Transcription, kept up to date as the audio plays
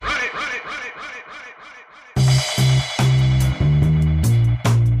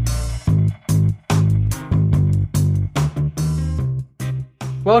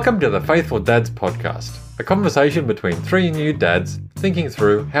Welcome to the Faithful Dads Podcast, a conversation between three new dads thinking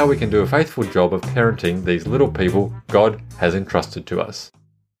through how we can do a faithful job of parenting these little people God has entrusted to us.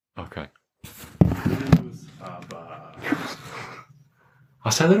 Okay. I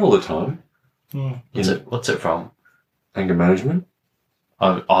say that all the time. What's it from? Anger management.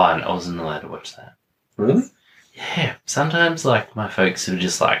 Oh, I wasn't allowed to watch that. Really? Yeah. Sometimes, my folks are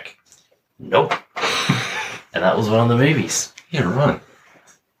just like, nope. And that was one of the movies. Yeah, right.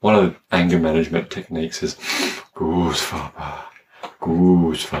 One of the anger management techniques is goose father,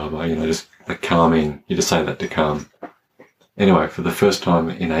 just like calming. You just say that to calm. Anyway, for the first time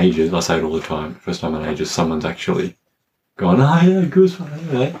in ages, I say it all the time, first time in ages, someone's actually gone, oh yeah, goose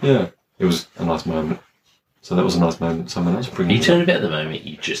father, yeah. It was a nice moment. So that was a nice moment. Someone else bringing Are you talking about the moment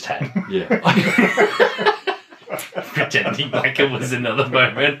you just had? Yeah. Pretending like it was another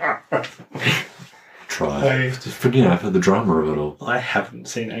moment. Try. Just for the drama of it all. I haven't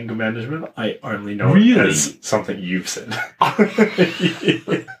seen anger management. I only know Really? it as something you've said.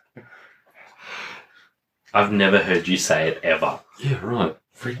 I've never heard you say it ever. Yeah, right.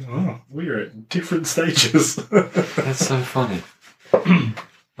 We're at different stages. That's so funny.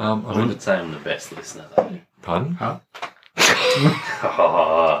 I wouldn't say I'm the best listener, though. Pardon? Huh?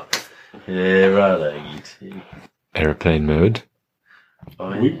 Yeah, right, you too. Airplane mode. Oh,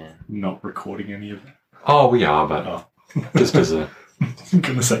 We're yeah. not recording any of that. Oh, we are, but just as a... I'm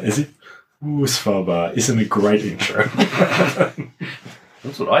going to say, is it? Usfaba isn't a great intro.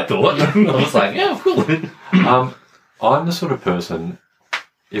 That's what I thought. I was like, yeah, cool. I'm the sort of person,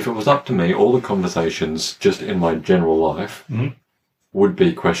 if it was up to me, all the conversations just in my general life would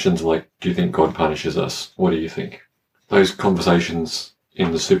be questions like, do you think God punishes us? What do you think? Those conversations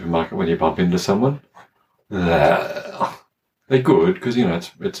in the supermarket when you bump into someone, they're good because,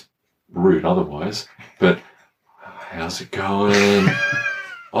 it's rude otherwise, but how's it going?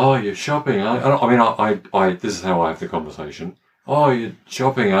 Oh, you're shopping, aren't you? I this is how I have the conversation. Oh, you're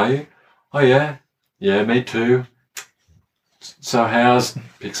shopping, are you? Oh, yeah. Yeah, me too. So how's...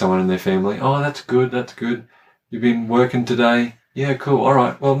 Pick someone in their family. Oh, that's good. You've been working today? Yeah, cool. All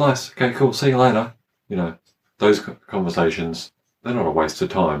right. Well, nice. Okay, cool. See you later. Those conversations, they're not a waste of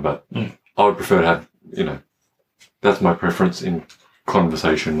time, but I would prefer to have, that's my preference in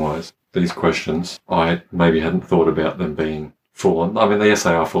conversation-wise. These questions, I maybe hadn't thought about them being full-on. I mean, yes,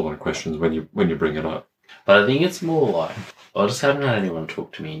 they are full-on questions when you bring it up. But I think it's more like, I just haven't had anyone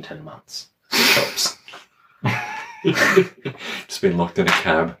talk to me in 10 months. It helps. Just been locked in a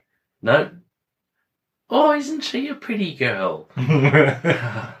cab. No. Oh, isn't she a pretty girl?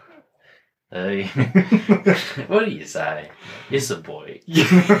 Hey. What do you say? It's a boy.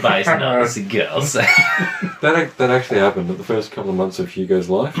 But it's not, it's a girl. So. That actually happened at the first couple of months of Hugo's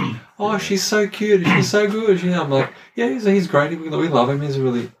life. Oh, she's so cute. She's so good. I'm like, yeah, he's great. We love him. He's a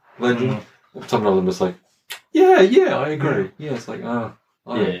really legend. Some of them just like, yeah, I agree. Yeah, it's like, I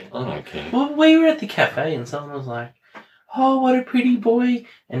don't care. Well, we were at the cafe and someone was like, oh, what a pretty boy.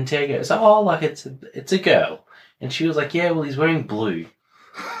 And Tia goes, oh, it's a girl. And she was like, yeah, well, he's wearing blue.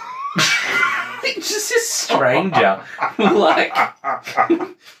 It's just a stranger. Like,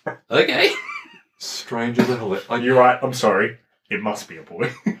 okay. Stranger little... You're right, I'm sorry. It must be a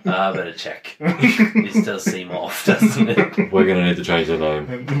boy. I better check. This does seem off, doesn't it? We're going to need to change the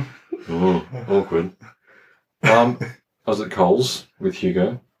name. Ooh, awkward. I was at Coles with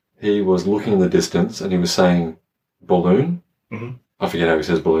Hugo. He was looking in the distance and he was saying balloon. Mm-hmm. I forget how he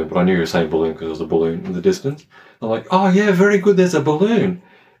says balloon, but I knew he was saying balloon because there was a balloon in the distance. I'm like, oh yeah, very good, there's a balloon.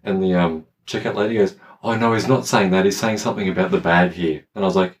 And the checkout lady goes, oh no, he's not saying that, he's saying something about the bag here. And I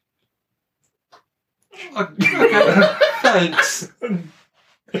was like, okay, thanks.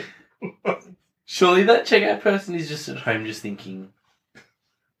 Surely that checkout person is just at home just thinking,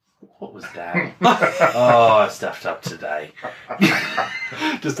 what was that? Oh, I stuffed up today.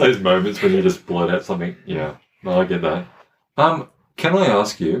 Just those moments when you just blurt out something. Yeah, no, I get that. Can I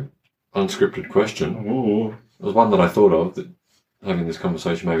ask you, unscripted question? Ooh. It was one that I thought of, that having this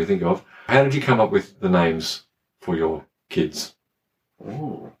conversation made me think of. How did you come up with the names for your kids?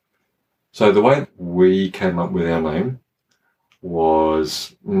 Ooh. So the way we came up with our name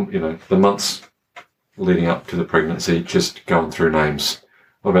was, the months leading up to the pregnancy, just going through names.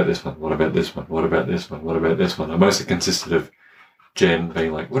 What about this one? What about this one? What about this one? What about this one? It mostly consisted of Jen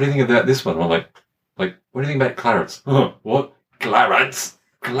being like, what do you think about this one? I'm like, what do you think about Clarence? What? Clarence?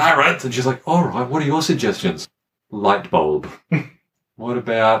 And she's like, all right, what are your suggestions? Light bulb. What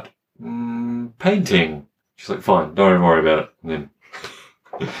about painting? She's like, fine, don't worry about it. And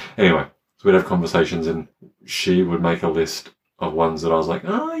then, anyway, so we'd have conversations and she would make a list of ones that I was like,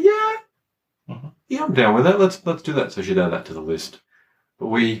 oh, yeah, yeah, I'm down with that. Let's do that. So she'd add that to the list. But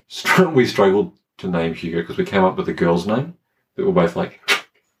we struggled to name Hugo because we came up with a girl's name that we're both like,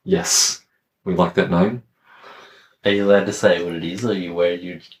 yes, we like that name. Are you allowed to say what it is, or are you worried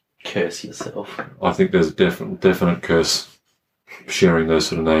you'd curse yourself? I think there's definite curse sharing those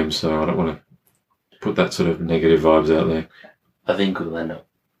sort of names, so I don't want to put that sort of negative vibes out there. I think we'll end up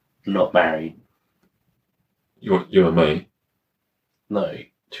not married. You and me? No,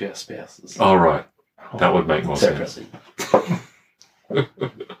 to our spouses. Oh, right. That would make more sense.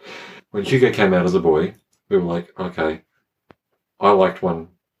 When Hugo came out as a boy, we were like, okay, I liked one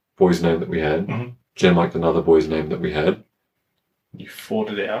boy's name that we had. Mm-hmm. Jen liked another boy's name that we had. You fought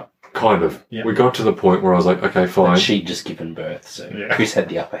it out. Kind of. Yep. We got to the point where I was like, okay, fine. But she'd just given birth, so Chris had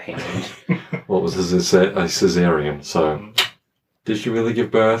the upper hand. Well, it was a cesarean, so... Did she really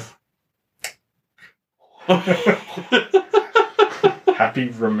give birth? Happy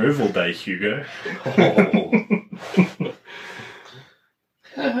removal day, Hugo.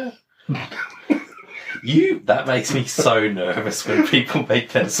 That makes me so nervous when people make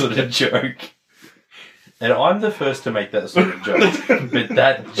that sort of joke. And I'm the first to make that sort of joke. But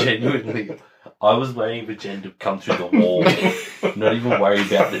that genuinely, I was waiting for Jen to come through the wall, not even worry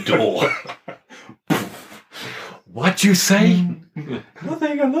about the door. What you say?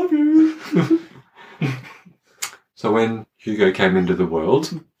 Nothing, I love you. So when Hugo came into the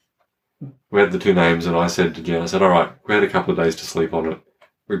world, we had the two names, and I said to Jen, I said, all right, we had a couple of days to sleep on it.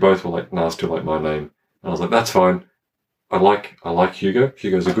 We both were like, nah, still like my name. And I was like, that's fine. I like Hugo.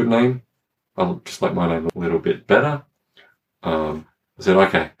 Hugo's a good name. I just like my name a little bit better. I said,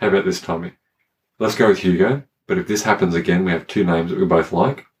 okay, how about this, Tommy? Let's go with Hugo, but if this happens again, we have two names that we both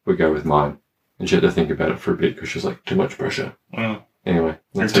like, we go with mine. And she had to think about it for a bit because she was like, too much pressure. Anyway.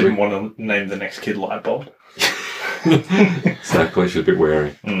 I didn't want to name the next kid Lightbulb. Exactly, she's a bit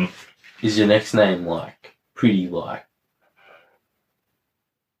wary. Is your next name pretty like?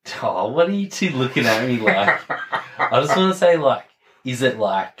 Oh, what are you two looking at me like? I just want to say is it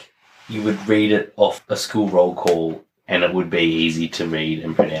like you would read it off a school roll call and it would be easy to read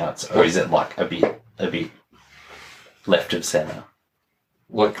and pronounce, or is it like a bit left of centre?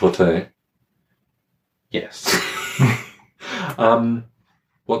 Like Clotet. Yes.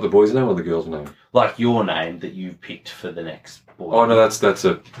 What, the boy's name or the girl's name? Like your name that you picked for the next boy. Oh no, that's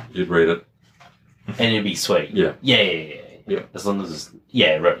it. You'd read it. And it'd be sweet. Yeah. Yeah. As long as it's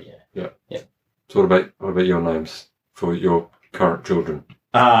right. Yeah. So what about your names for your current children?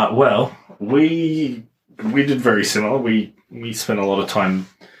 Well, we did very similar. We spent a lot of time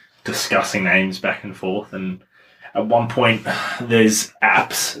discussing names back and forth, and at one point there's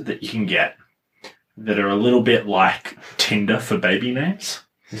apps that you can get that are a little bit like Tinder for baby names.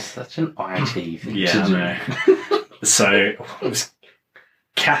 It's such an IT thing to do. Yeah, I know. So it was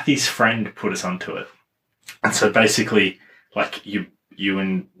Kathy's friend put us onto it. And so basically, like you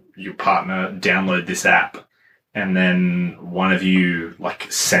and your partner download this app, and then one of you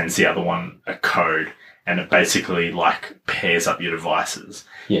like sends the other one a code, and it basically like pairs up your devices.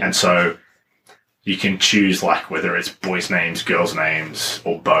 Yeah. And so you can choose like whether it's boys' names, girls' names,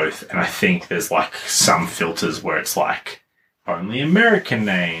 or both. And I think there's like some filters where it's like only American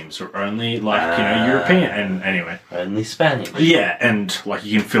names or only like, European. And anyway. Only Spanish. Yeah. And like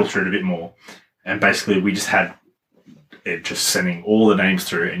you can filter it a bit more. And basically we just had it just sending all the names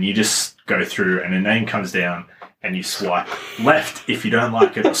through, and you just go through and a name comes down and you swipe left if you don't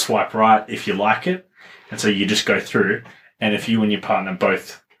like it, or swipe right if you like it. And so you just go through, and if you and your partner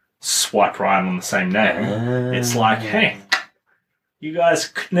both swipe right on the same name, it's like, hey, you guys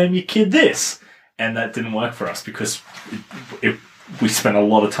could name your kid this. And that didn't work for us because we spent a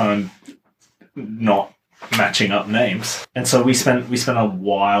lot of time not matching up names. And so we spent a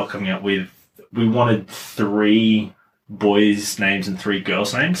while coming up with, we wanted 3 boys' names and 3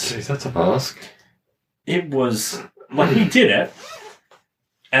 girls' names. Jeez, that's a ask. It was, like, we did it.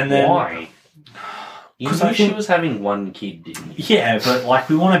 And then... Why? You knew she was having one kid, didn't you? Yeah, but like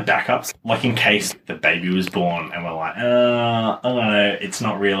we wanted backups, like in case the baby was born and we're like, I don't know, it's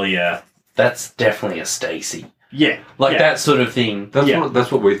not really a... That's definitely a Stacey. Yeah. Like that sort of thing.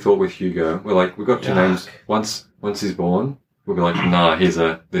 That's what we thought with Hugo. We're like, we got 2 names. Once he's born, we'll be like, nah, here's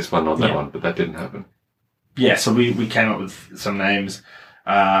this one, not that one. But that didn't happen. Yeah, so we came up with some names.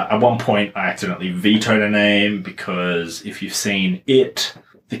 At one point, I accidentally vetoed a name because if you've seen it,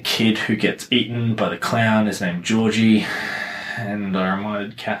 the kid who gets eaten by the clown is named Georgie. And I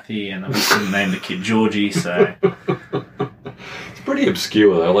reminded Kathy, and we couldn't name the kid Georgie, so... It's pretty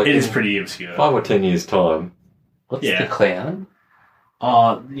obscure, though. Like, it is pretty obscure. 5 or 10 years' time. What's the clown?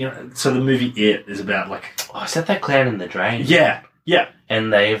 So the movie It is about, like... Oh, is that clown in the drain? Yeah.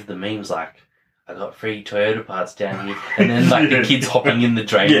 And they have the memes like, I got free Toyota parts down here. And then like the kids hopping in the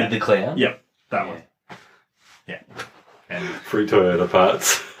drain Yeah. with the clown. Yep, that one. Yeah. And Free Toyota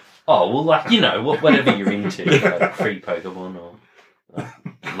parts. Oh, well, like, you know, whatever you're into. Like free Pokemon or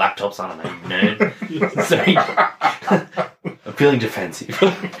laptops, I don't know, nerd. Sorry. I'm feeling defensive.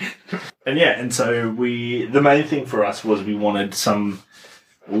 and so the main thing for us was we wanted some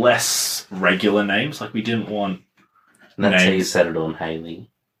less regular names. Like we didn't want And that's how you names. set it on Haley.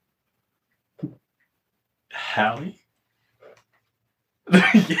 Hallie?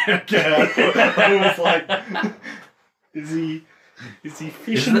 Yeah, okay. I was like, is he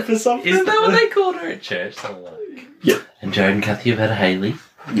fishing for something? Isn't that what they called her at church? So like, Yeah. and Joe and Kathy have had a Haley.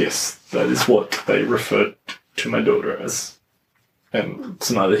 Yes, that is what they referred to my daughter as. And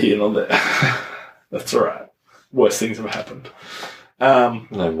it's neither here nor there. That's alright. Worst things have happened.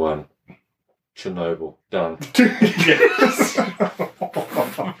 Name one. Chernobyl. Done. Yes.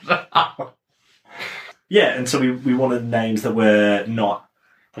 Yeah, and so we wanted names that were not,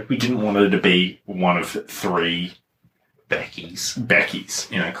 like we didn't want it to be one of 3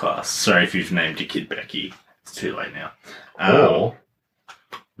 Beckys in a class. Sorry if you've named your kid Becky. It's too late now. Or,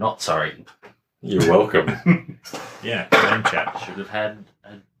 not sorry, You're welcome. Yeah, name chat. should have had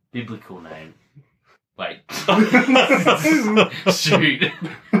a biblical name. Wait. Shoot.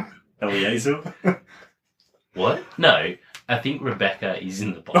 Eliezer? What? No. I think Rebecca is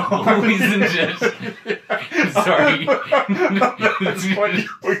in the Bible, isn't it? Sorry. That's what you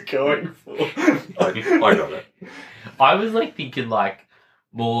were going for. I got it. I was like thinking like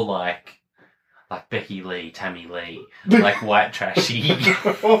more like Becky Lee, Tammy Lee, like white trashy.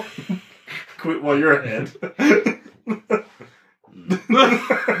 Quit while you're ahead.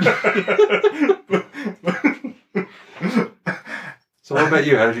 So what about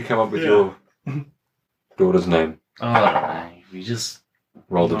you? How did you come up with your daughter's name? Oh, I don't know. We just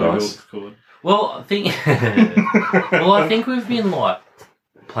Roll the dice. well, I think we've been like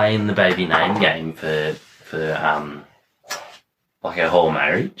playing the baby name game for like our whole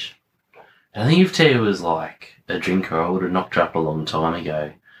marriage. I think if Tia was like a drinker, I would have knocked her up a long time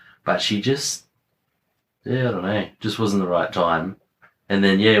ago. But she just, I don't know, just wasn't the right time. And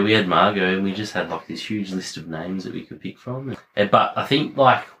then, we had Margot, and we just had like this huge list of names that we could pick from. But I think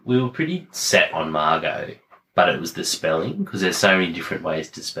like we were pretty set on Margot, but it was the spelling, because there's so many different ways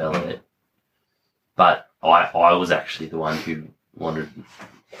to spell it. But I was actually the one who wanted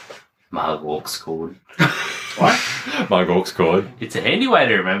Margawk's chord. What? Margawk's chord. It's a handy way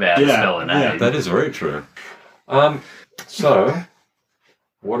to remember how to spell a name. yeah, That is very true. So,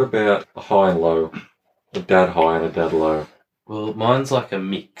 what about a high and low? A dad high and a dad low? Well, mine's like a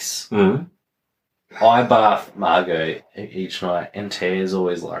mix. Mm. I bath Margot each night, and Taya's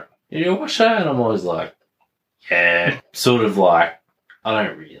always like, "You wash her?" And I'm always like, "Yeah." Sort of like, I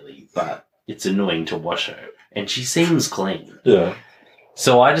don't really, but it's annoying to wash her. And she seems clean. Yeah.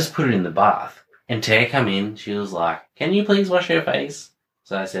 So I just put her in the bath. And Taya come in, she was like, "Can you please wash her face?"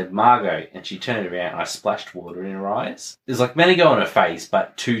 So I said, "Margot," and she turned around and I splashed water in her eyes. It was like meant to go on her face,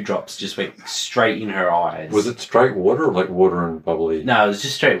 but 2 drops just went straight in her eyes. Was it straight water or like water and bubbly? No, it was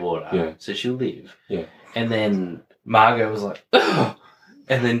just straight water. Yeah. So she'll live. Yeah. And then Margot was like, "Ugh."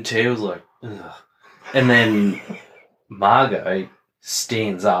 And then Taya was like, "Ugh." And then Margot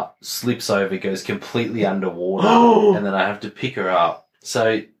stands up, slips over, goes completely underwater, and then I have to pick her up.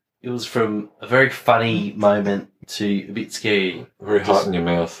 So it was from a very funny moment to a bit scary. Very hot in your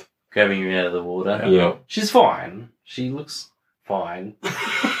mouth. Grabbing her out of the water. Yeah. She's fine. She looks fine.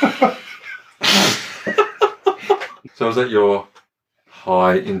 So is that your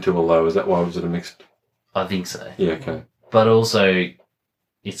high into a low? Is that why was it a mixed? I think so. Yeah, okay. But also,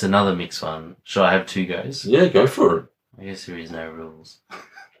 it's another mixed one. Should I have 2 goes? Yeah, go for it. I guess there is no rules.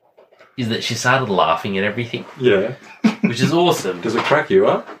 Is that she started laughing at everything, Yeah. which is awesome. Does it crack you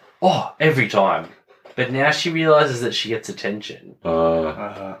up? Oh, every time. But now she realises that she gets attention.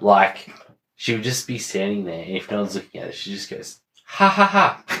 Like, she would just be standing there, and if no one's looking at her, she just goes, "Ha ha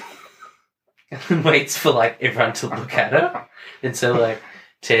ha." And then waits for, like, everyone to look at her. And so, like,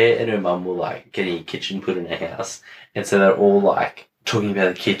 Taya and her mum will, like, get a kitchen put in her house. And so they're all, like, talking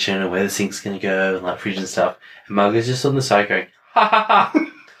about the kitchen and where the sink's going to go and, like, fridge and stuff. And Margaret's just on the side going, "Ha ha ha."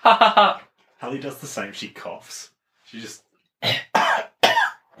 Ha ha ha. Hallie does the same. She coughs. She just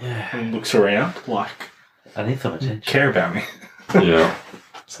Yeah. looks around like, I need some attention. care about me. Yeah.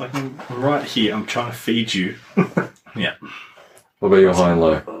 It's like, I'm right here. I'm trying to feed you. Yeah. What about your high and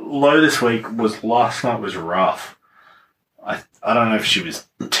low? Low this week was last night was rough. I don't know if she was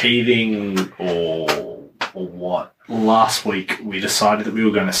teething or what. Last week we decided that we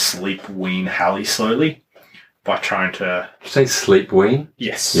were going to sleep wean Hallie slowly by trying to. Did you say sleep wean?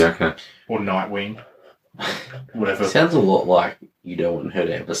 Yes. Yeah, okay. or Nightwing, whatever. Sounds a lot like you don't want her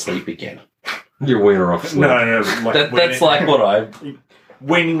to ever sleep again. You wean her off sleep. No. That's like what I...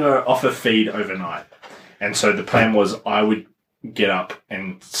 Weaning her off a feed overnight. And so the plan was I would get up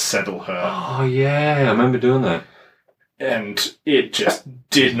and settle her. Oh, yeah. I remember doing that. And it just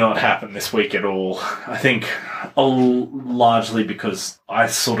did not happen this week at all. I think largely because I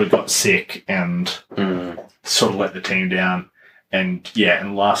sort of got sick and sort of let the team down. And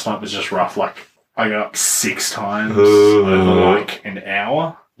last night was just rough. Like, I got up 6 times over like an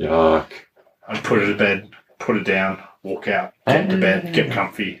hour. Yuck. I'd put her to bed, put her down, walk out, get into bed, get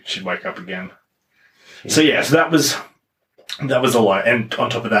comfy. She'd wake up again. So that was a lot. And on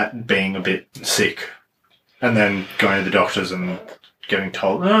top of that, being a bit sick. And then going to the doctors and getting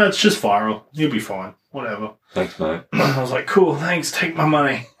told, "Oh, it's just viral. You'll be fine. Whatever." Thanks, mate. I was like, "Cool, thanks. Take my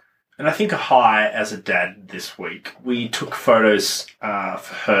money." And I think a high as a dad this week. We took photos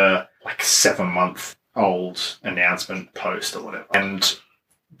for her 7-month-old announcement post or whatever, and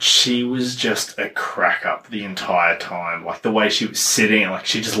she was just a crack up the entire time. Like the way she was sitting, like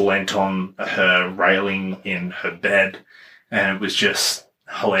she just leant on her railing in her bed, and it was just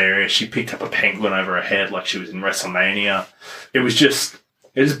hilarious. She picked up a penguin over her head like she was in WrestleMania. It just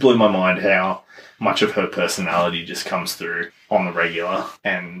blew my mind how much of her personality just comes through on the regular.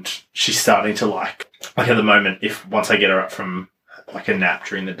 And she's starting to like at the moment, once I get her up from like a nap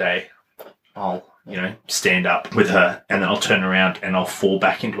during the day, I'll, stand up with her and then I'll turn around and I'll fall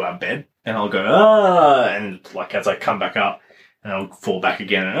back into our bed and I'll go, and like as I come back up and I'll fall back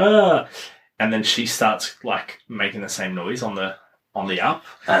again and then she starts like making the same noise on the up,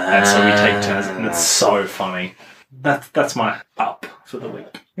 and so we take turns, and it's so funny. That's my up for the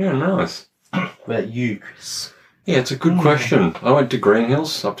week. Yeah, nice. What about you, Chris? Yeah, it's a good question. I went to Green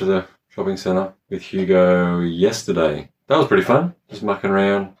Hills, up to the shopping centre with Hugo yesterday. That was pretty fun. Just mucking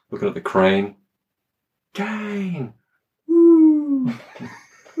around, looking at the crane. Jane! Woo!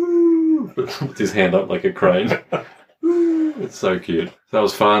 Woo! Puts his hand up like a crane. Woo! It's so cute. That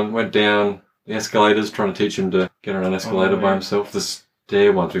was fun. Went down the escalators, trying to teach him to get on an escalator by himself. The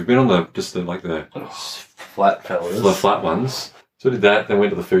stair ones. We've been on the flat fellas. The flat ones. So we did that, then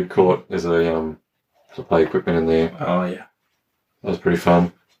went to the food court. There's a play equipment in there. Oh, yeah. That was pretty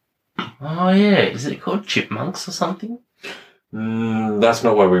fun. Oh, yeah. Is it called Chipmunks or something? That's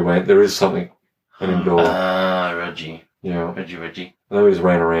not where we went. There is something, an indoor. Reggie. Yeah. Reggie. And then we just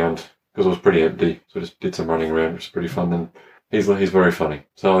ran around because it was pretty empty. So we just did some running around, which was pretty fun. And he's very funny.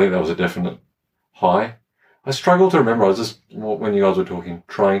 So I think that was a definite high. I struggle to remember. I was just, when you guys were talking,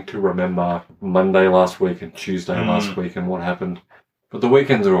 trying to remember Monday last week and Tuesday last week and what happened. But the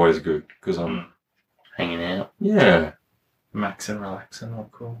weekends are always good because I'm hanging out. Yeah. Max and relaxing, all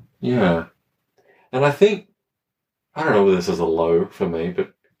cool. Yeah. And I think, I don't know whether this is a low for me,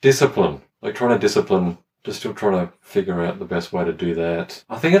 but discipline. Like trying to discipline, just still trying to figure out the best way to do that.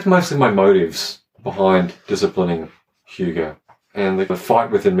 I think it's mostly my motives behind disciplining Hugo. And the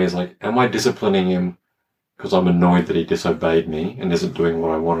fight within me is like, am I disciplining him because I'm annoyed that he disobeyed me and isn't doing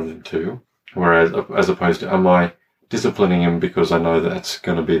what I wanted him to? Whereas, as opposed to, am I disciplining him because I know that's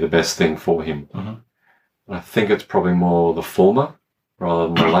going to be the best thing for him? Mm-hmm. And I think it's probably more the former rather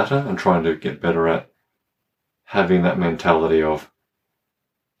than the latter, and trying to get better at having that mentality of,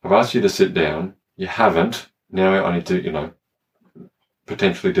 I've asked you to sit down, you haven't, now I need to,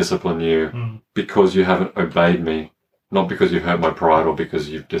 potentially discipline you because you haven't obeyed me, not because you've hurt my pride or because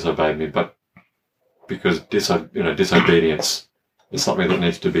you've disobeyed me, but because disobedience is something that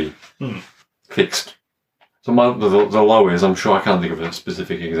needs to be fixed. So the low is, I'm sure I can't think of a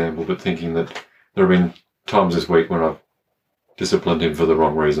specific example, but thinking that there have been times this week when I've disciplined him for the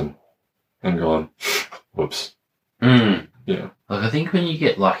wrong reason and gone, whoops. Yeah. Like I think when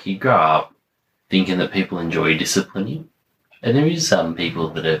you grow up thinking that people enjoy disciplining, and there is some people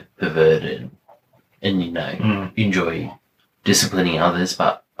that are perverted and, enjoy disciplining others,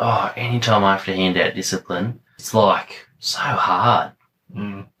 but anytime I have to hand out discipline, it's like so hard.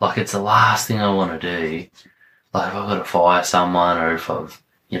 Like it's the last thing I want to do. Like if I've got to fire someone or if I've,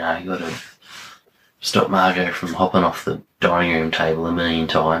 got to stop Margot from hopping off the dining room table a million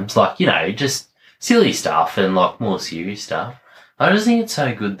times. Like, just silly stuff and like more serious stuff. I just think it's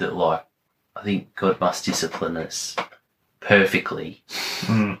so good that I think God must discipline us perfectly.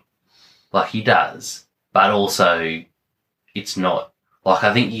 Like he does. But also it's not,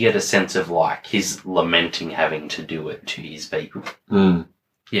 I think you get a sense of his lamenting having to do it to his people.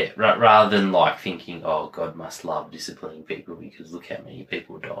 Yeah, rather than thinking, oh, God must love disciplining people because look how many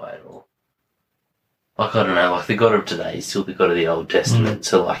people died, or I don't know, the God of today is still the God of the Old Testament,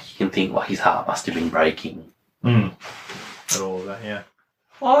 so you can think his heart must have been breaking. At all of that, yeah.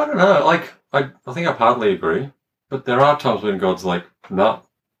 I don't know. Like, I think I partly agree. But there are times when God's like, nah,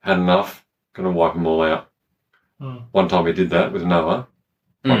 had enough. Gonna wipe them all out. One time he did that with Noah.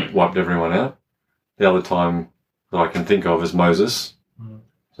 Wiped everyone out. The other time that I can think of is Moses.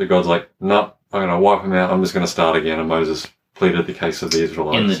 So God's like, nah, I'm gonna wipe them out. I'm just gonna start again. And Moses pleaded the case of the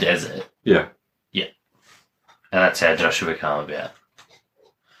Israelites. In the desert. Yeah. Yeah. And that's how Joshua came about.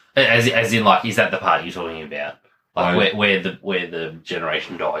 As in, like, is that the part you're talking about? Like, where the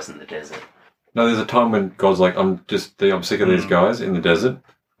generation dies in the desert? No, there's a time when God's like, I'm sick of these guys in the desert.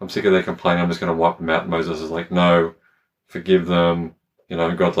 I'm sick of their complaining. I'm just going to wipe them out. And Moses is like, no, forgive them. You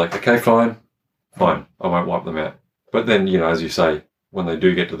know, God's like, okay, fine. I won't wipe them out. But then, you know, as you say, when they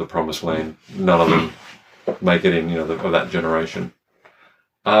do get to the promised land, none of them make it in, you know, of that generation.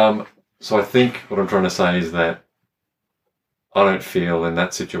 So I think what I'm trying to say is that I don't feel in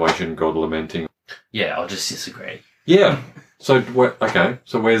that situation God lamenting. Yeah, I'll just disagree. Yeah. So,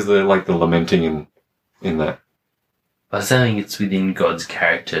 so where's the lamenting in that? I was saying it's within God's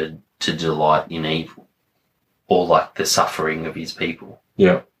character to delight in evil, or like the suffering of his people.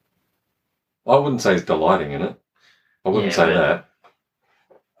 Yeah. I wouldn't say he's delighting in it. I wouldn't say that.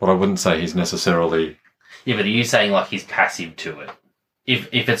 But I wouldn't say he's necessarily... Yeah, but are you saying like he's passive to it?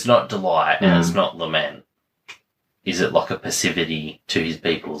 If it's not delight and it's not lament, is it like a passivity to his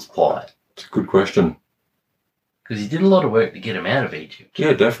people's plight? It's a good question. Because he did a lot of work to get him out of Egypt.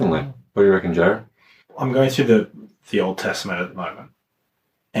 Yeah, definitely. What do you reckon, Jared? I'm going through the Old Testament at the moment.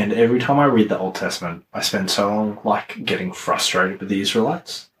 And every time I read the Old Testament, I spend so long, like, getting frustrated with the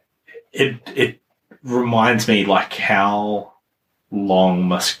Israelites. It reminds me, like, how long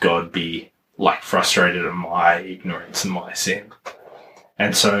must God be, like, frustrated at my ignorance and my sin?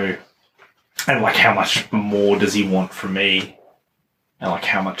 And so, and, like, how much more does he want from me? And, like,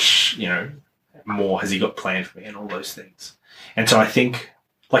 how much, you know, more has he got planned for me and all those things? And so I think,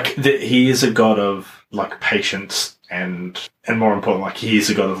 like, he is a God of, like, patience and more important, like, he is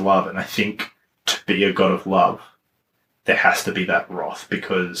a God of love. And I think to be a God of love, there has to be that wrath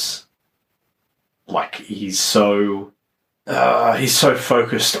because, like, he's so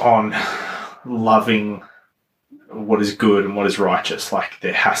focused on loving what is good and what is righteous. Like,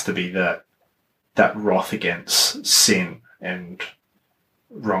 there has to be that wrath against sin and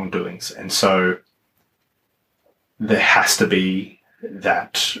wrongdoings. And so there has to be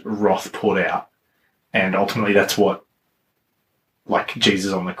that wrath poured out. And ultimately that's what, like,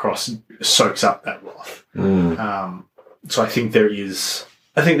 Jesus on the cross soaks up that wrath. So I think there is,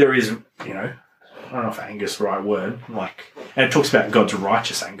 you know, I don't know if anger is the right word, like, and it talks about God's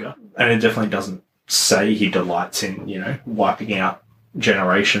righteous anger, and it definitely doesn't say he delights in, you know, wiping out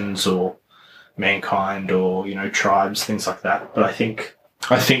generations or mankind or, you know, tribes, things like that. But I think,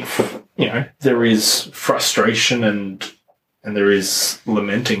 you know, there is frustration and there is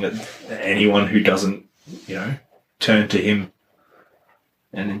lamenting that anyone who doesn't, you know, turn to him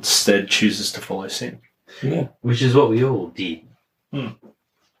and instead chooses to follow sin. Yeah. Which is what we all did.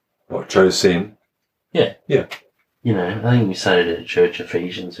 What, chose sin? Yeah. Yeah. You know, I think we studied at Church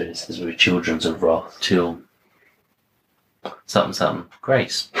Ephesians where it says we're children of wrath till something,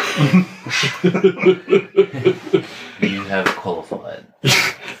 grace. You have qualified.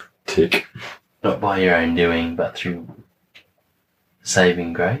 Tick. Not by your own doing, but through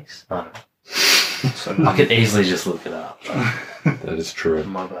saving grace. I don't know. So I could easily just look it up. That is true.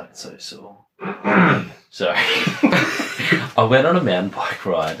 My butt's so sore. Sorry. I went on a mountain bike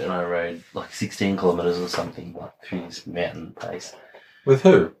ride and I rode like 16 kilometres or something like through this mountain place. With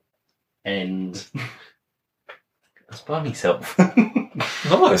who? And I was by myself.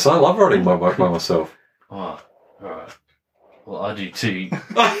 Nice. I love riding my bike by myself. Oh, alright. Well, I do too.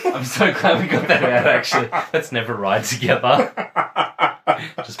 I'm so glad we got that out, actually. Let's never ride together.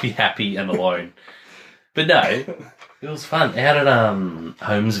 Just be happy and alone. But no, it was fun. Out at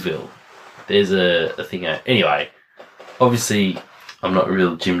Holmesville, there's a thing. Anyway, obviously, I'm not a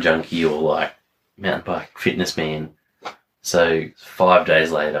real gym junkie or like mountain bike fitness man. So 5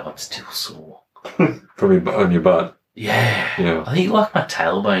 days later, I'm still sore. From on your butt? Yeah. I think like my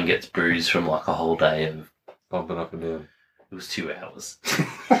tailbone gets bruised from like a whole day of bumping up and down. It was 2 hours.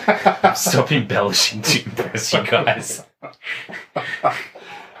 Stop embellishing to impress you guys.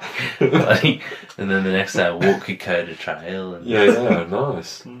 And then the next day I walked Kokoda Trail. And yeah,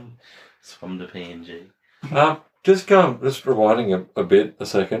 nice. Swum to PNG. Just rewinding a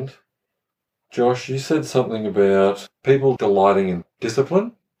second. Josh, you said something about people delighting in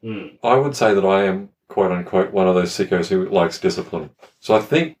discipline. I would say that I am, quote unquote, one of those sickos who likes discipline. So I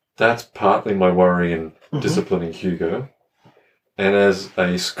think that's partly my worry in disciplining Hugo. And as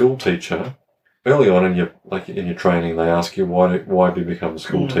a school teacher, early on in your training, they ask you why do you become a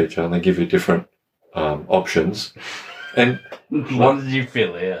school teacher, and they give you different options. And what did you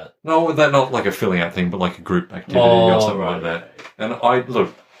fill out? No, they're not like a filling out thing, but like a group activity or something like that. And I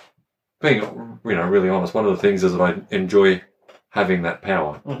look, being really honest, one of the things is that I enjoy having that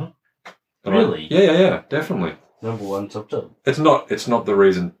power. Really? Yeah, definitely. Number one, top job. It's not the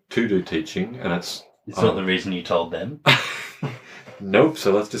reason to do teaching, and it's not the reason you told them. Nope.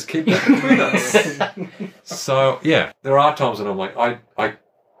 So let's just keep that between us. So yeah, there are times when I'm like,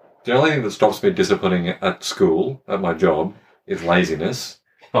 the only thing that stops me disciplining at school, at my job, is laziness.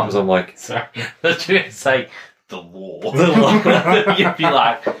 Because I'm like, sorry, that's you say the law. The law. You'd be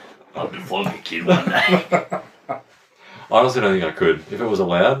like, I'll be flogging a kid one day. I honestly don't think I could if it was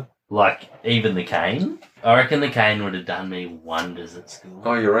allowed. Like even the cane. I reckon the cane would have done me wonders at school.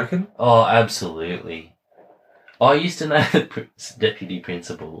 Oh, you reckon? Oh, absolutely. I used to know the deputy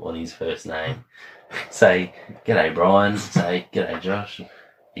principal on his first name. Say, "G'day, Brian." Say, "G'day, Josh.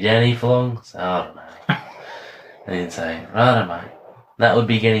 You down here for long?" Say, "I don't know." And he'd say, "Righto, mate." That would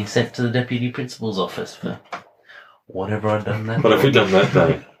be getting sent to the deputy principal's office for whatever I'd done that. But if you'd done that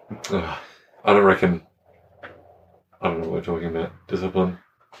day, I don't reckon. I don't know what we're talking about. Discipline.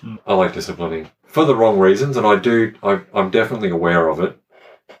 I like disciplining for the wrong reasons, and I'm definitely aware of it,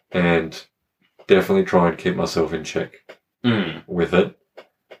 and definitely try and keep myself in check with it.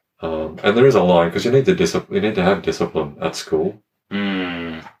 And there is a line because you need to have discipline at school.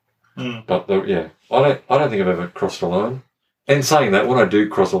 But I don't think I've ever crossed a line. And saying that, when I do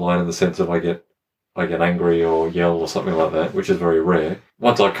cross a line in the sense of I get angry or yell or something like that, which is very rare,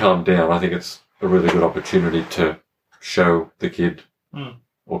 once I calm down, I think it's a really good opportunity to show the kid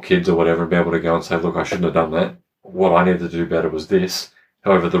or kids or whatever and be able to go and say, look, I shouldn't have done that. What I needed to do better was this.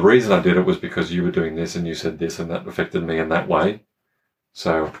 However, the reason I did it was because you were doing this and you said this and that affected me in that way.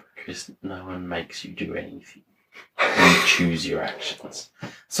 So... Because no one makes you do anything. You choose your actions.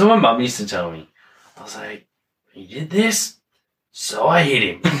 So my mum used to tell me, I was like, he did this, so I hit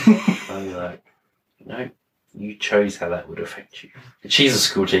him. I'd be like, no, you chose how that would affect you. And she's a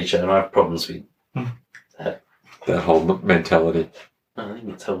school teacher and I have problems with that. That whole mentality. I think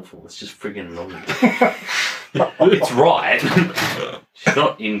it's helpful. It's just friggin' wrong. It's right. She's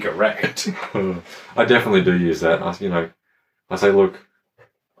not incorrect. I definitely do use that. I say, look,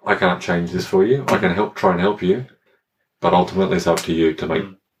 I can't change this for you. I can try and help you, but ultimately it's up to you to make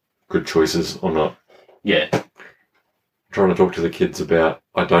good choices or not. Yeah. I'm trying to talk to the kids about,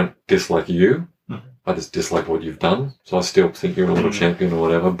 I don't dislike you. I just dislike what you've done. So I still think you're a little champion or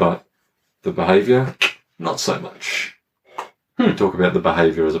whatever, but the behaviour, not so much. Talk about the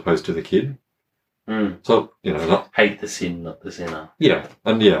behaviour as opposed to the kid. So, not... Hate the sin, not the sinner. Yeah.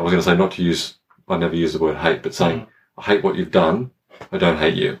 And I was going to say I never use the word hate, but saying, I hate what you've done, I don't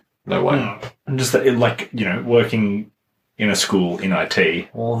hate you. No way. And just that, working in a school in IT,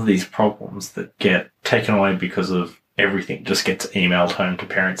 all of these problems that get taken away because of everything just gets emailed home to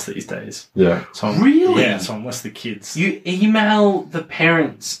parents these days. Yeah. So really? Yeah, so unless the kids... You email the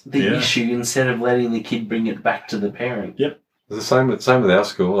parents the issue instead of letting the kid bring it back to the parent. Yep. It's the same with our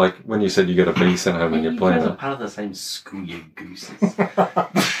school. Like when you said you get a B sent home in your planner. You guys are part of the same school, you gooses.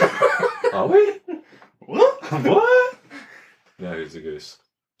 Are we? What? No, who's the goose?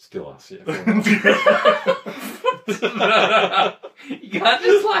 Still us, yeah. You can't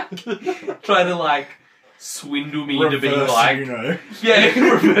just try to swindle me into being reversing.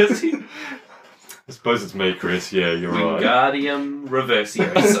 I suppose it's me, Chris. Yeah, you're right. Wingardium Reversio.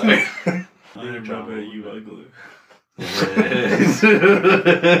 I remember you ugly.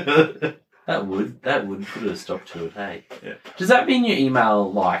 That would put a stop to it, hey? Yeah. Does that mean you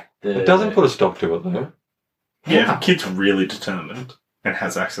email It doesn't put a stop to it though. Yeah, the kid's really determined and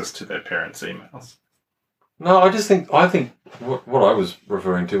has access to their parents' emails. No, I think what I was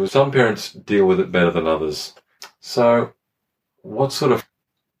referring to was some parents deal with it better than others. So, what sort of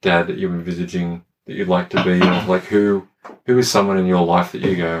dad are you envisaging that you'd like to be? Or who is someone in your life that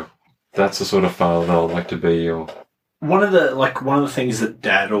you go, that's the sort of father that I'd like to be? Or one of the things that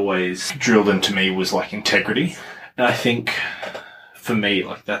Dad always drilled into me was integrity, and I think for me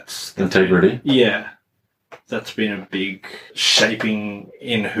that's integrity. That's been a big shaping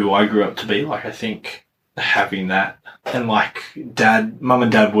in who I grew up to be. I think having that and Mum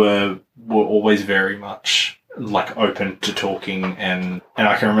and Dad were always very much open to talking, and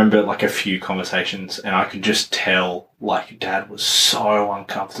I can remember a few conversations, and I could just tell Dad was so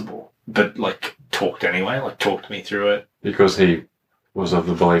uncomfortable, but talked anyway, talked me through it. Because he was of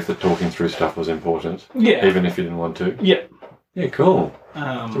the belief that talking through stuff was important. Yeah. Even if you didn't want to. Yeah. Yeah, cool.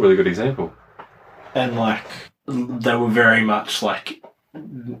 That's a really good example. And they were very much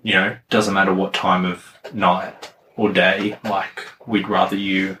you know, doesn't matter what time of night or day, like, we'd rather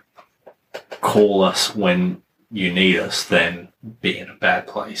you call us when you need us than be in a bad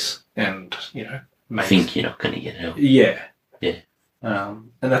place and, you know, think you're not going to get help. Yeah. Yeah.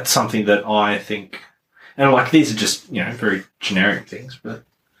 And that's something that I think, and like these are just, you know, very generic things, but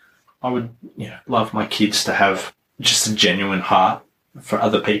I would, you know, love my kids to have just a genuine heart for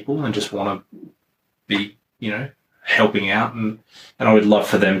other people and just want to be, you know, helping out. And I would love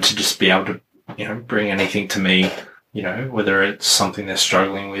for them to just be able to, you know, bring anything to me, you know, whether it's something they're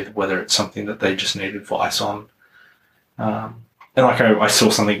struggling with, whether it's something that they just need advice on. And like I saw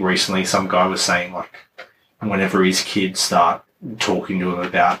something recently, some guy was saying like whenever his kids start talking to him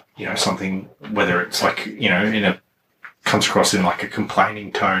about, you know, something, whether it's like, you know, comes across in like a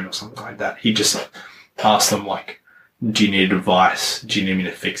complaining tone or something like that, he just asks them like, do you need advice? Do you need me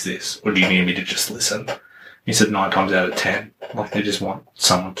to fix this? Or do you need me to just listen? He said 9 times out of 10, like they just want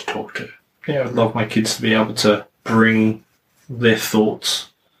someone to talk to. Yeah, I'd love my kids to be able to bring their thoughts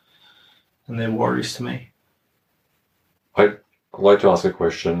and their worries to me. I'd like to ask a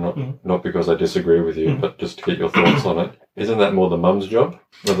question, not because I disagree with you, but just to get your thoughts on it. Isn't that more the mum's job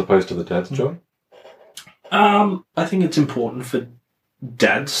as opposed to the dad's job? I think it's important for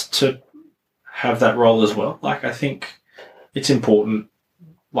dads to have that role as well. Like, I think it's important.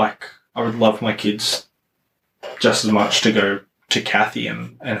 Like, I would love my kids just as much to go to Kathy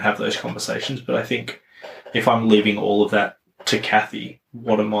and have those conversations. But I think if I'm leaving all of that to Kathy,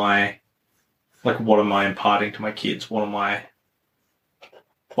 what am I imparting to my kids? What am I,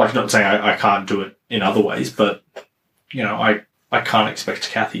 like, not saying I can't do it in other ways, but, you know, I can't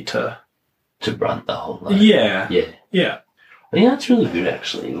expect Kathy to run the whole life. Yeah. I think that's really good,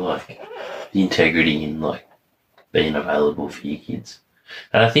 actually, like, the integrity in, like, being available for your kids.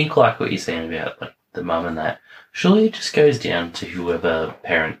 And I think, like, what you're saying about, like, the mum and that, surely it just goes down to whoever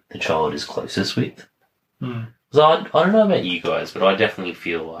parent the child is closest with. So I don't know about you guys, but I definitely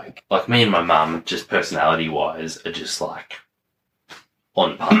feel like me and my mum, just personality-wise, are just, like,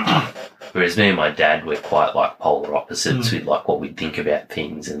 on par. Whereas me and my dad, we're quite, like, polar opposites with, like, what we think about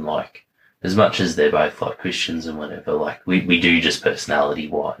things. And, like, as much as they're both, like, Christians and whatever, like, we do just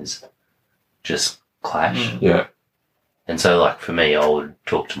personality-wise just clash. Yeah. And so, like, for me, I would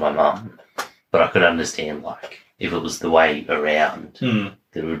talk to my mum, but I could understand, like, if it was the way around,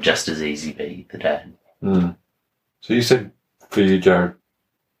 it would just as easy be the dad. So you said for you, Jared,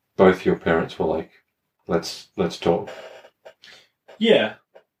 both your parents were like, let's talk. Yeah.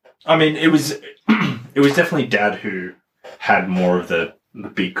 I mean, it was definitely Dad who had more of the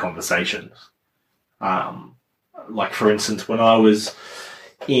big conversations. Like, for instance, when I was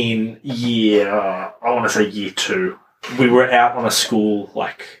in year 2, we were out on a school,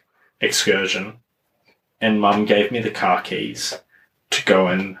 like, excursion, and Mum gave me the car keys to go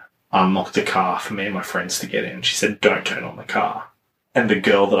and unlock the car for me and my friends to get in. She said, don't turn on the car. And the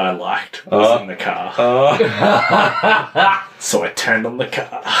girl that I liked was in the car. So I turned on the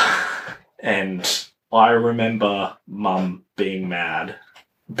car. And I remember Mum being mad,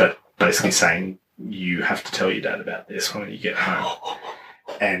 but basically saying, you have to tell your dad about this when you get home.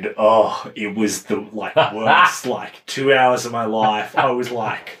 And, it was the, like, worst, 2 hours of my life. I was,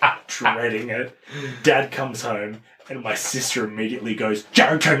 dreading it. Dad comes home, and my sister immediately goes,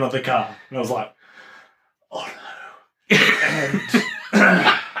 Jared, turn on the car. And I was like, oh, no.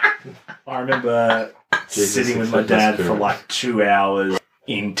 And I remember sitting with my dad for, 2 hours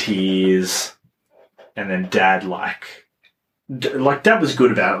in tears. And then Dad, Dad was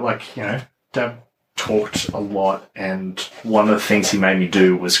good about it. Dad talked a lot, and one of the things he made me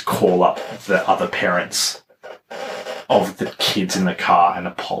do was call up the other parents of the kids in the car and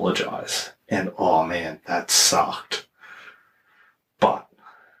apologise. And, oh, man, that sucked. But...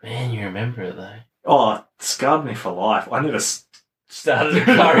 Man, you remember it, though. Oh, it scarred me for life. I never started the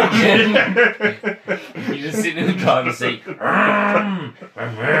car again. You just sit in the driver's seat. Yeah,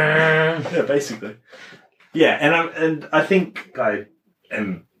 basically. Yeah, and I think I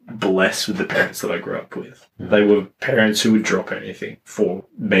am blessed with the parents that I grew up with. They were parents who would drop anything for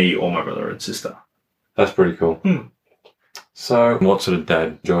me or my brother and sister. That's pretty cool. So, what sort of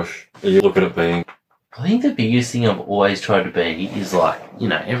dad, Josh, are you looking at being? I think the biggest thing I've always tried to be is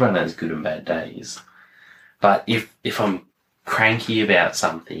everyone has good and bad days. But if I'm cranky about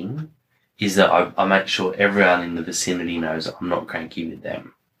something, is that I make sure everyone in the vicinity knows I'm not cranky with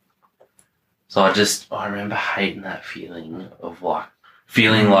them. So I remember hating that feeling of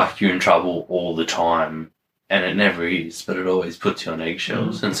feeling like you're in trouble all the time, and it never is, but it always puts you on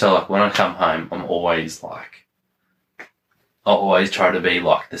eggshells. And so when I come home, I'm always I always try to be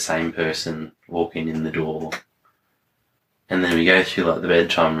the same person walking in the door. and then we go through like the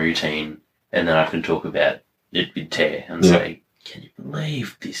bedtime routine, and then I can talk about it with Tear and say, "Can you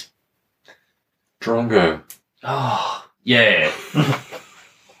believe this, Drongo?" Oh, yeah.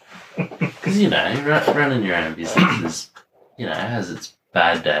 Because running your own business is, has its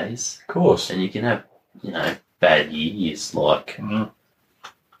bad days, Of course. and you can have, bad years. Like, I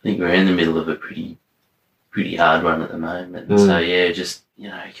think we're in the middle of a pretty hard one at the moment. So yeah, just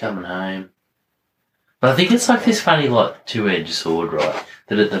coming home. But I think it's like this funny, like, two-edged sword, right?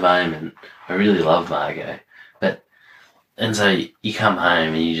 That at the moment I really love Margot, and so you come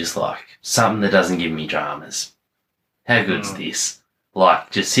home and you just like something that doesn't give me dramas. How good's this?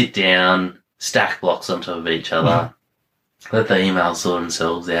 Like, just sit down, stack blocks on top of each other, let the emails sort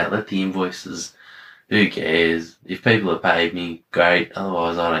themselves out, let the invoices. Who cares? If people have paid me, great.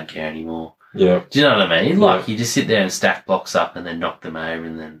 Otherwise, I don't care anymore. Yeah. Do you know what I mean? Like, you just sit there and stack blocks up and then knock them over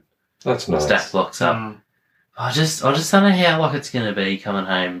and then That's nice. stack blocks up. I just don't know how like it's going to be coming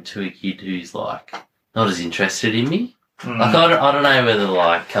home to a kid who's like not as interested in me. Like, I don't know whether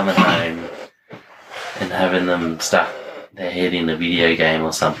like coming home and having them stuck their head in a video game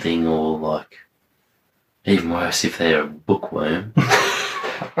or something, or like even worse if they're a bookworm.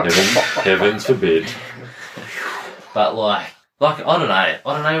 Heavens forbid. But like I don't know. I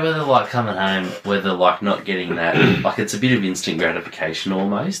don't know whether like coming home, whether like not getting that, like it's a bit of instant gratification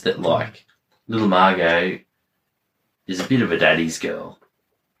almost, that like little Margot is a bit of a daddy's girl,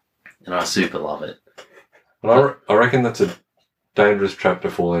 and I super love it. But I reckon that's a dangerous trap to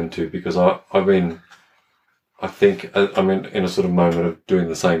fall into, because I'm in a sort of moment of doing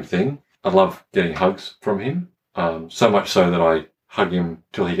the same thing. I love getting hugs from him, so much so that I hug him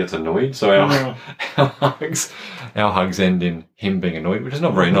till he gets annoyed. So our hugs end in him being annoyed, which is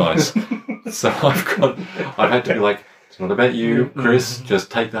not very nice. So I've had to be like, it's not about you, Chris. Just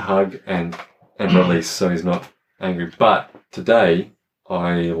take the hug and release, so he's not angry. But today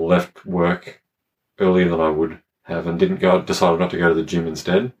I left work earlier than I would have and decided not to go to the gym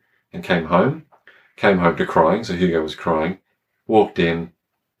instead, and came home to crying. So Hugo was crying, walked in,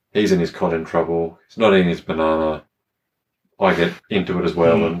 he's in his cot in trouble, he's not eating his banana. I get into it as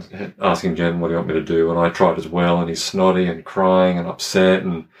well and asking Jen, what do you want me to do? And I tried as well, and he's snotty and crying and upset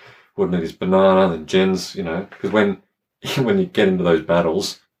and wouldn't eat his banana. And Jen's, because when you get into those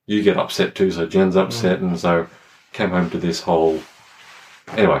battles, you get upset too. So Jen's upset, and so came home to this whole...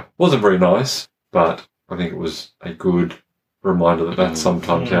 Anyway, wasn't very nice, but I think it was a good reminder that that's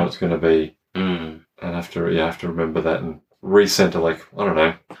sometimes how it's going to be. And I have to remember that and recenter, like, I don't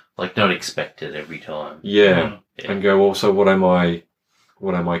know. Like, not expect it every time. Yeah. And go, well, so what am I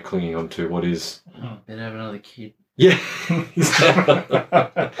clinging on to? What is... Better have another kid. Yeah.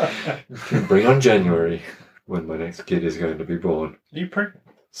 Bring on January, when my next kid is going to be born. Are you pregnant?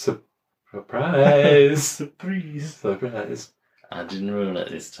 Surprise! Surprise. I didn't ruin it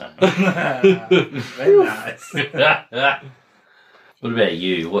this time. Very nice. What about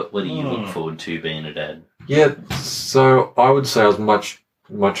you? What do you look forward to being a dad? Yeah, so I would say I was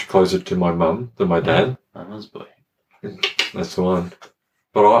much closer to my mum than my dad. Mama's boy. That's the one.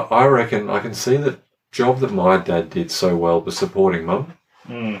 But I reckon I can see the job that my dad did so well was supporting mum.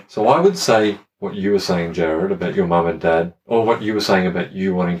 So I would say what you were saying, Jared, about your mum and dad, or what you were saying about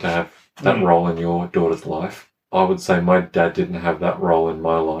you wanting to have that role in your daughter's life. I would say my dad didn't have that role in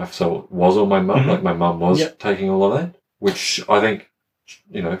my life, so it was all my mum. Like, my mum was taking all of that, which I think,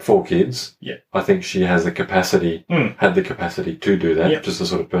 4 kids. Yeah. I think she has the capacity, had the capacity to do that, just the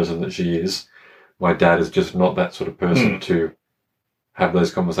sort of person that she is. My dad is just not that sort of person to have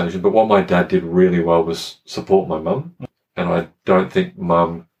those conversations. But what my dad did really well was support my mum, and I don't think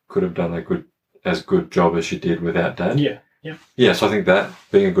mum could have done as good job as she did without dad. Yeah. Yeah, so I think that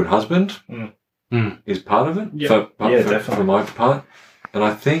being a good husband is part of it. Definitely. For my part. And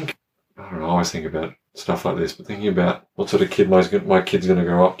I think, I don't know, I always think about stuff like this, but thinking about what sort of kid my kid's going to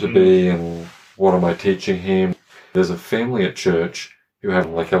grow up to be, and what am I teaching him. There's a family at church who have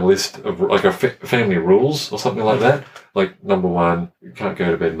like a list of like family rules or something like that. Like, number 1, you can't go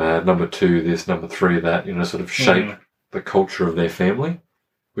to bed mad. Number 2, this. Number 3, that. Sort of shape the culture of their family,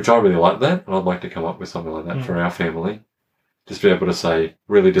 which I really like that. And I'd like to come up with something like that for our family. Just be able to say,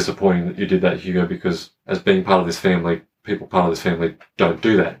 really disappointing that you did that, Hugo, because as being part of this family, people part of this family don't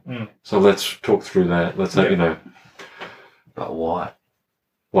do that. So let's talk through that. Let's say, But why?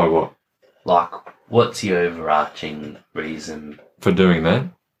 Why what? Like, what's the overarching reason for doing that?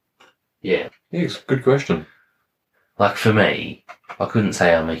 Yeah. Yeah, it's a good question. Like, for me, I couldn't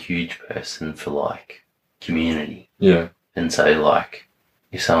say I'm a huge person for, like, community. Yeah. And so, like,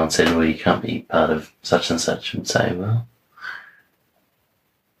 if someone said, well, you can't be part of such and such, I'd say, well,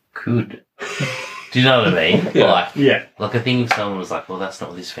 could. Do you know what I mean? Yeah. Yeah. Like I think if someone was like, well, that's not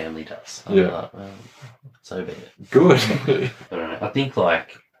what this family does. I'd be like, well, so be it. Good. I don't know. I think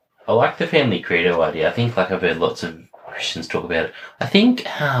like I like the family credo idea. I think like I've heard lots of Christians talk about it. I think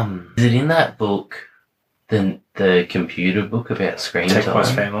is it in that book, the computer book about screen Tech time?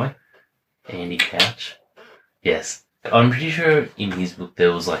 Plus Family. Andy Couch. Yes. I'm pretty sure in his book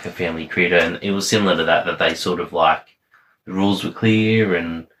there was like a family credo and it was similar to that they sort of like the rules were clear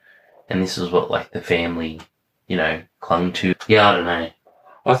and this is what like the family, clung to. Yeah, I don't know.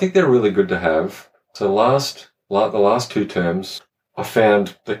 I think they're really good to have. So the last 2 terms, I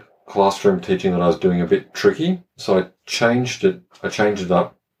found the classroom teaching that I was doing a bit tricky. So I changed it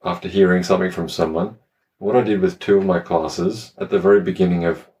up after hearing something from someone. What I did with 2 of my classes at the very beginning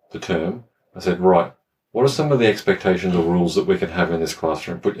of the term, I said, right, what are some of the expectations or rules that we can have in this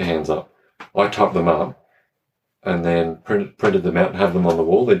classroom? Put your hands up. I typed them up and then printed them out and have them on the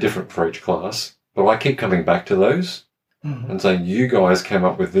wall. They're different for each class. But I keep coming back to those and saying, you guys came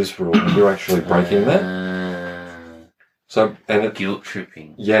up with this rule and you're actually breaking that. So, and it, Guilt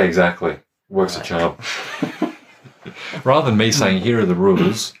tripping. Yeah, exactly. Works a charm. Rather than me saying, here are the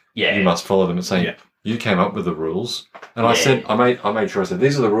rules, you must follow them, and saying, you came up with the rules. And I said, I made sure I said,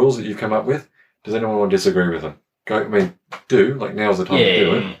 these are the rules that you've come up with. Does anyone want to disagree with them? Now's the time to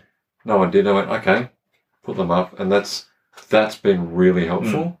do it. No one did. I went, okay, put them up. And that's been really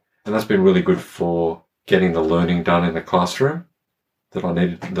helpful. And that's been really good for getting the learning done in the classroom that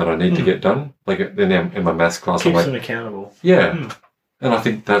I need to get done. Like in my maths class, Keeps them accountable. Yeah. And I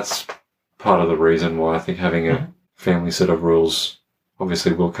think that's part of the reason why I think having a family set of rules,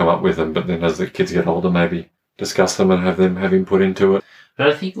 obviously we'll come up with them, but then as the kids get older, maybe discuss them and have input into it. But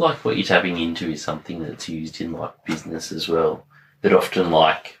I think like what you're tapping into is something that's used in like business as well. That often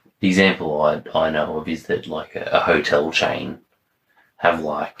like the example I know of is that like a hotel chain have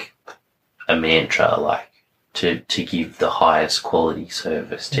like a mantra like to give the highest quality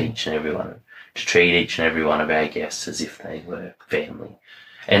service to each and everyone, to treat each and every one of our guests as if they were family.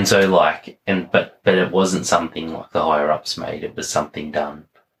 And so like but it wasn't something like the higher ups made, it was something done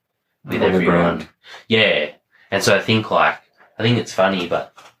with everyone. Yeah. And so I think it's funny,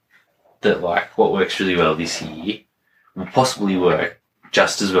 but that like what works really well this year will possibly work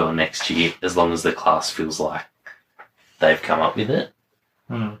just as well next year as long as the class feels like they've come up with it.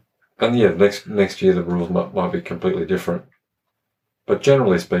 And yeah, next year the rules might be completely different. But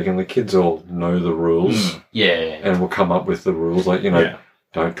generally speaking, the kids all know the rules. And will come up with the rules. Like,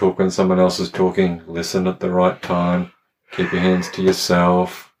 don't talk when someone else is talking, listen at the right time, keep your hands to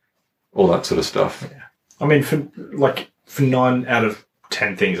yourself, all that sort of stuff. Yeah. I mean, for 9 out of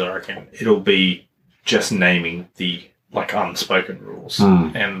 10 things, I reckon, it'll be just naming the like unspoken rules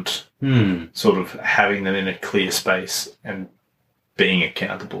and sort of having them in a clear space and being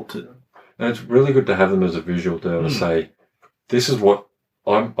accountable to them. And it's really good to have them as a visual to be able to say, this is what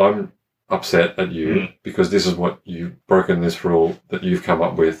I'm upset at you because this is what you've broken this rule that you've come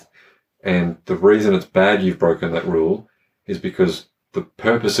up with. And the reason it's bad you've broken that rule is because the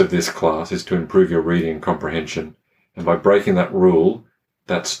purpose of this class is to improve your reading and comprehension. And by breaking that rule,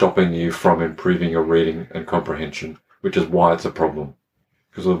 that's stopping you from improving your reading and comprehension, which is why it's a problem.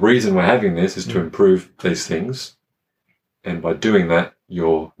 Because the reason we're having this is to improve these things. And by doing that,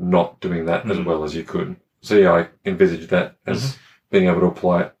 you're not doing that as well as you could. So yeah, I envisage that as being able to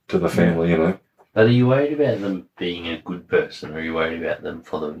apply it to the family, But are you worried about them being a good person, or are you worried about them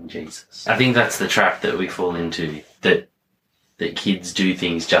following Jesus? I think that's the trap that we fall into, that kids do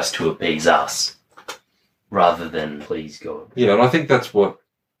things just to appease us rather than please God. Yeah, and I think that's what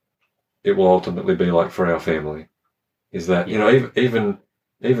it will ultimately be like for our family, is that,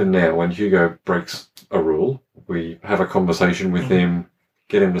 even now when Hugo breaks a rule, we have a conversation with him,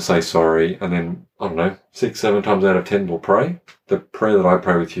 get him to say sorry, and then, 6, 7 times out of 10 we'll pray. The prayer that I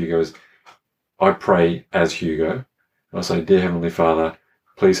pray with Hugo is, I pray as Hugo. And I say, Dear Heavenly Father,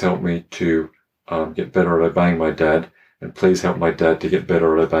 please help me to get better at obeying my dad, and please help my dad to get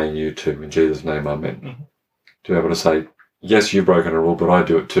better at obeying you too. In Jesus' name, amen. To be able to say, yes, you've broken a rule, but I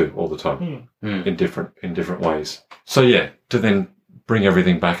do it too all the time in different ways. So yeah, to then bring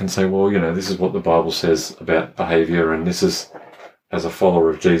everything back and say, well, this is what the Bible says about behaviour, and this is, as a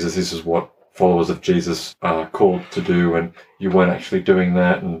follower of Jesus, this is what followers of Jesus are called to do, and you weren't actually doing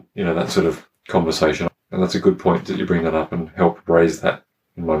that, and that sort of conversation. And that's a good point that you bring that up and help raise that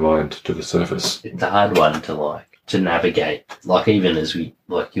in my mind to the surface. It's a hard one to navigate. Like even as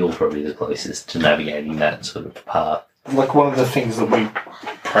you're probably the closest to navigating that sort of path. Like one of the things that we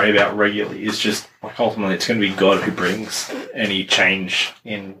pray about regularly is just like ultimately it's going to be God who brings any change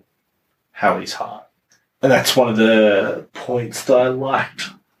in Hallie's heart. And that's one of the points that I liked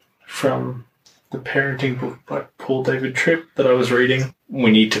from the parenting book by Paul David Tripp that I was reading.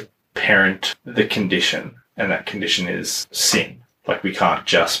 We need to parent the condition, and that condition is sin. Like, we can't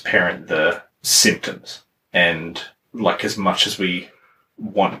just parent the symptoms. And like, as much as we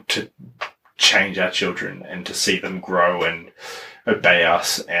want to change our children and to see them grow and obey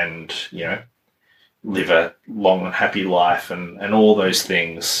us and, you know, live a long and happy life and all those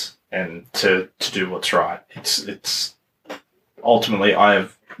things, and to do what's right, it's ultimately, I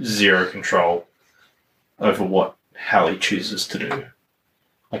have zero control over what Hallie chooses to do.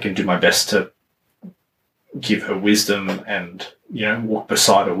 I can do my best to give her wisdom and, you know, walk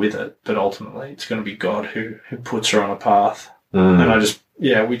beside her with it, but ultimately it's going to be God who puts her on a path.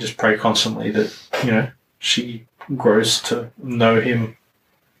 And we just pray constantly that, you know, she grows to know him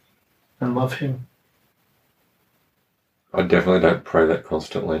and love him. I definitely don't pray that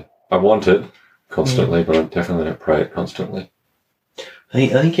constantly. I want it constantly, but I definitely don't pray it constantly. I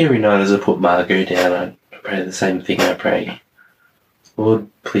think every night as I put Margot down, I pray the same thing. I pray, Lord,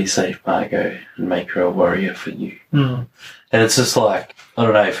 please save Margot and make her a warrior for you. And it's just like, I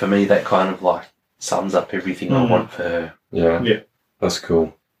don't know, for me that kind of like sums up everything I want for her. Yeah. That's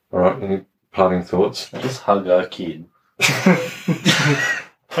cool. All right, any parting thoughts? Just hug our kid.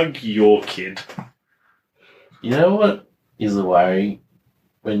 Hug your kid. You know what is a worry?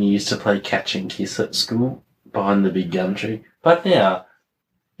 When you used to play catch and kiss at school behind the big gum tree. But now,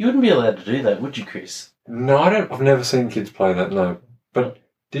 you wouldn't be allowed to do that, would you, Chris? No, I've never seen kids play that, no. But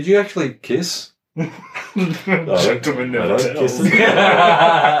did you actually kiss? Gentleman never tells.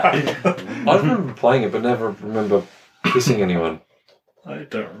 I remember playing it, but never remember kissing anyone. I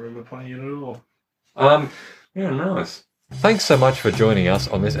don't remember playing it at all. Yeah, nice. Thanks so much for joining us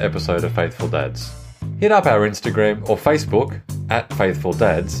on this episode of Faithful Dads. Hit up our Instagram or Facebook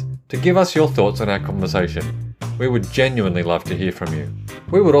 @FaithfulDads to give us your thoughts on our conversation. We would genuinely love to hear from you.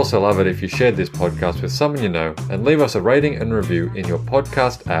 We would also love it if you shared this podcast with someone you know and leave us a rating and review in your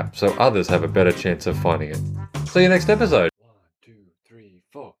podcast app so others have a better chance of finding it. See you next episode. 1, 2, 3,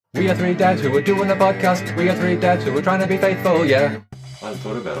 4. We are three dads who are doing a podcast. We are three dads who are trying to be faithful, yeah. I hadn't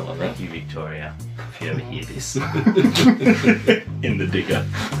thought about it like that. Thank you, Victoria, if you ever hear this. In the digger.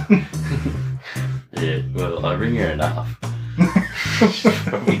 Yeah, well, I ring her enough. She's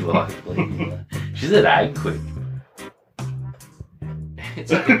probably like leaving that. She's at Ag Quick.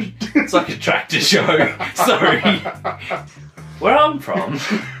 It's like a tractor show. Sorry. Where I'm from,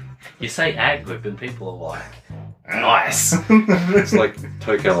 you say Ag Quick and people are like, nice. It's like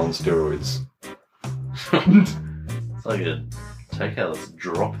Tocal on steroids. It's like a Tocal that's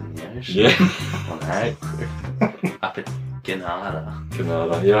dropping the ocean. Yeah. On Ag Quick. Up at Granada.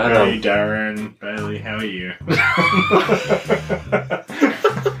 Yeah, Hey, Darren, Bailey, how are you?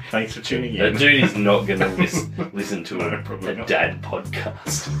 Thanks for tuning in. That dude is not going to listen to a dad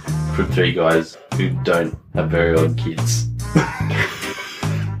podcast from three guys who don't have very odd kids.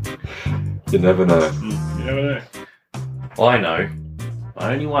 You never know. You never know. I know.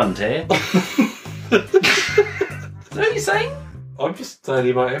 Only one, Tare. Is that what you're saying? I'm just saying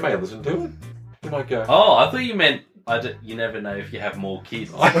he may listen to it. He might go, Oh, I thought you meant you never know if you have more kids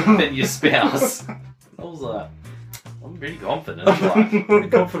than your spouse. I was like, I'm pretty confident. Like, pretty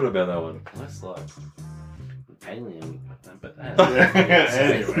confident about that one. that's like alien. But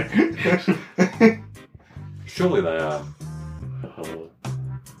Anyway. Surely they are. Oh,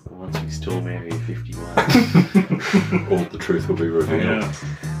 once we still marry 51. All the truth will be revealed. Yeah.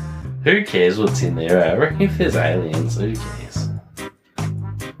 Who cares what's in there? I reckon if there's aliens, who cares?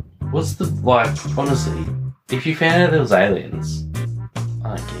 What's the, like, honestly, if you found out there was aliens,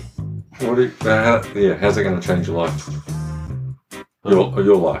 I don't care. How's it going to change your life?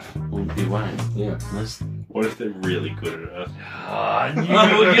 Your life. Well, it won't. Yeah. Unless... What if they're really good at Earth? Oh, I knew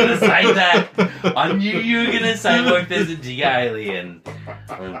you were going to say that. I knew you were going to say, look, there's a dig alien.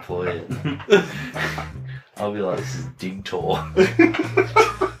 I'll employ it. I'll be like, this is Dig Tour.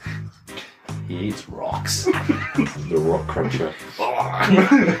 He eats rocks. The rock cruncher.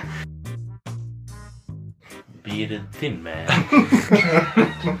 Bearded thin man.